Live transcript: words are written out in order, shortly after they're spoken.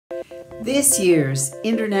This year's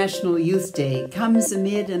International Youth Day comes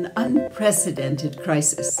amid an unprecedented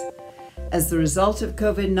crisis. As the result of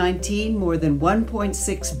COVID-19, more than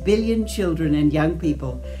 1.6 billion children and young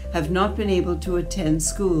people have not been able to attend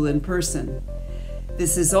school in person.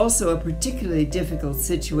 This is also a particularly difficult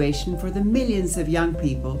situation for the millions of young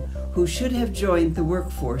people who should have joined the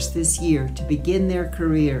workforce this year to begin their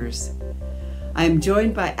careers. I am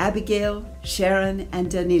joined by Abigail, Sharon, and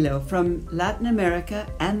Danilo from Latin America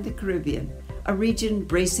and the Caribbean, a region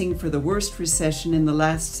bracing for the worst recession in the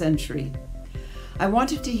last century. I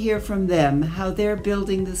wanted to hear from them how they're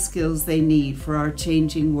building the skills they need for our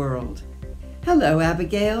changing world. Hello,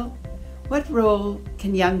 Abigail. What role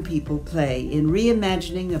can young people play in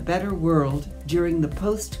reimagining a better world during the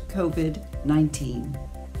post-COVID-19?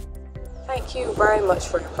 Thank you very much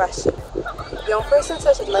for your question. Young persons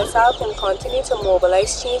such as myself can continue to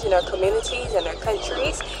mobilize change in our communities and our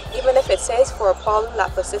countries, even if it is for a problem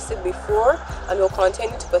that persisted before and will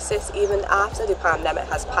continue to persist even after the pandemic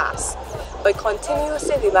has passed. By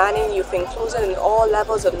continuously demanding youth inclusion in all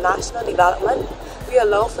levels of national development, we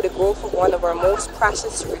allow for the growth of one of our most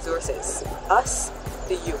precious resources, us,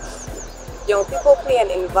 the youth. Young people play an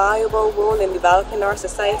invaluable role in developing our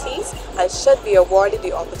societies and should be awarded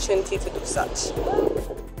the opportunity to do such.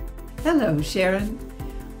 Hello, Sharon.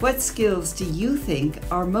 What skills do you think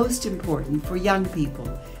are most important for young people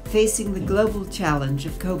facing the global challenge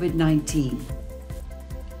of COVID-19?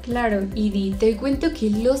 Claro, Idi, te cuento que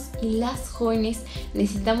los y las jóvenes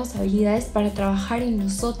necesitamos habilidades para trabajar en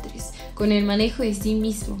nosotros, con el manejo de sí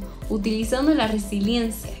mismo, utilizando la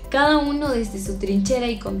resiliencia, cada uno desde su trinchera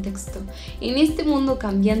y contexto. En este mundo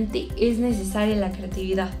cambiante es necesaria la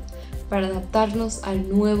creatividad para adaptarnos al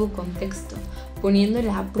nuevo contexto,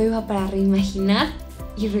 poniéndola a prueba para reimaginar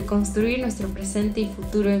y reconstruir nuestro presente y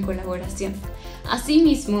futuro en colaboración.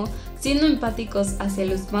 Asimismo, siendo empáticos hacia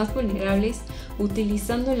los más vulnerables,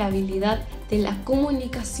 utilizando la habilidad de la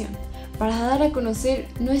comunicación para dar a conocer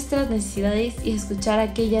nuestras necesidades y escuchar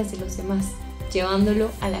aquellas de los demás, llevándolo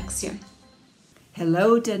a la acción.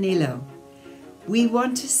 Hello, Danilo. We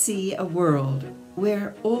want to see a world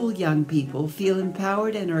where all young people feel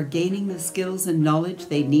empowered and are gaining the skills and knowledge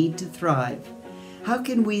they need to thrive. How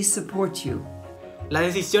can we support you? Las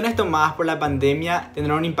decisiones tomadas por la pandemia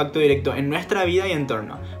tendrán un impacto directo en nuestra vida y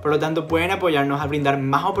entorno, por lo tanto pueden apoyarnos a brindar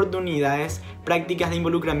más oportunidades, prácticas de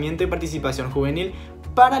involucramiento y participación juvenil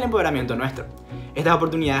para el empoderamiento nuestro. Estas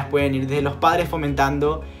oportunidades pueden ir desde los padres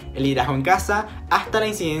fomentando el liderazgo en casa hasta la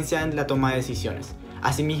incidencia en la toma de decisiones.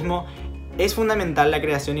 Asimismo, es fundamental la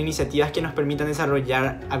creación de iniciativas que nos permitan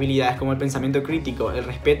desarrollar habilidades como el pensamiento crítico, el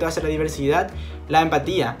respeto hacia la diversidad, la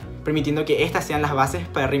empatía, permitiendo que estas sean las bases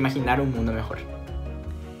para reimaginar un mundo mejor.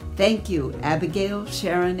 Thank you, Abigail,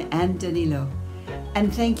 Sharon, and Danilo.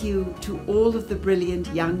 And thank you to all of the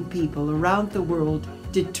brilliant young people around the world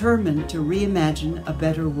determined to reimagine a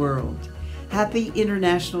better world. Happy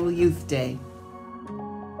International Youth Day.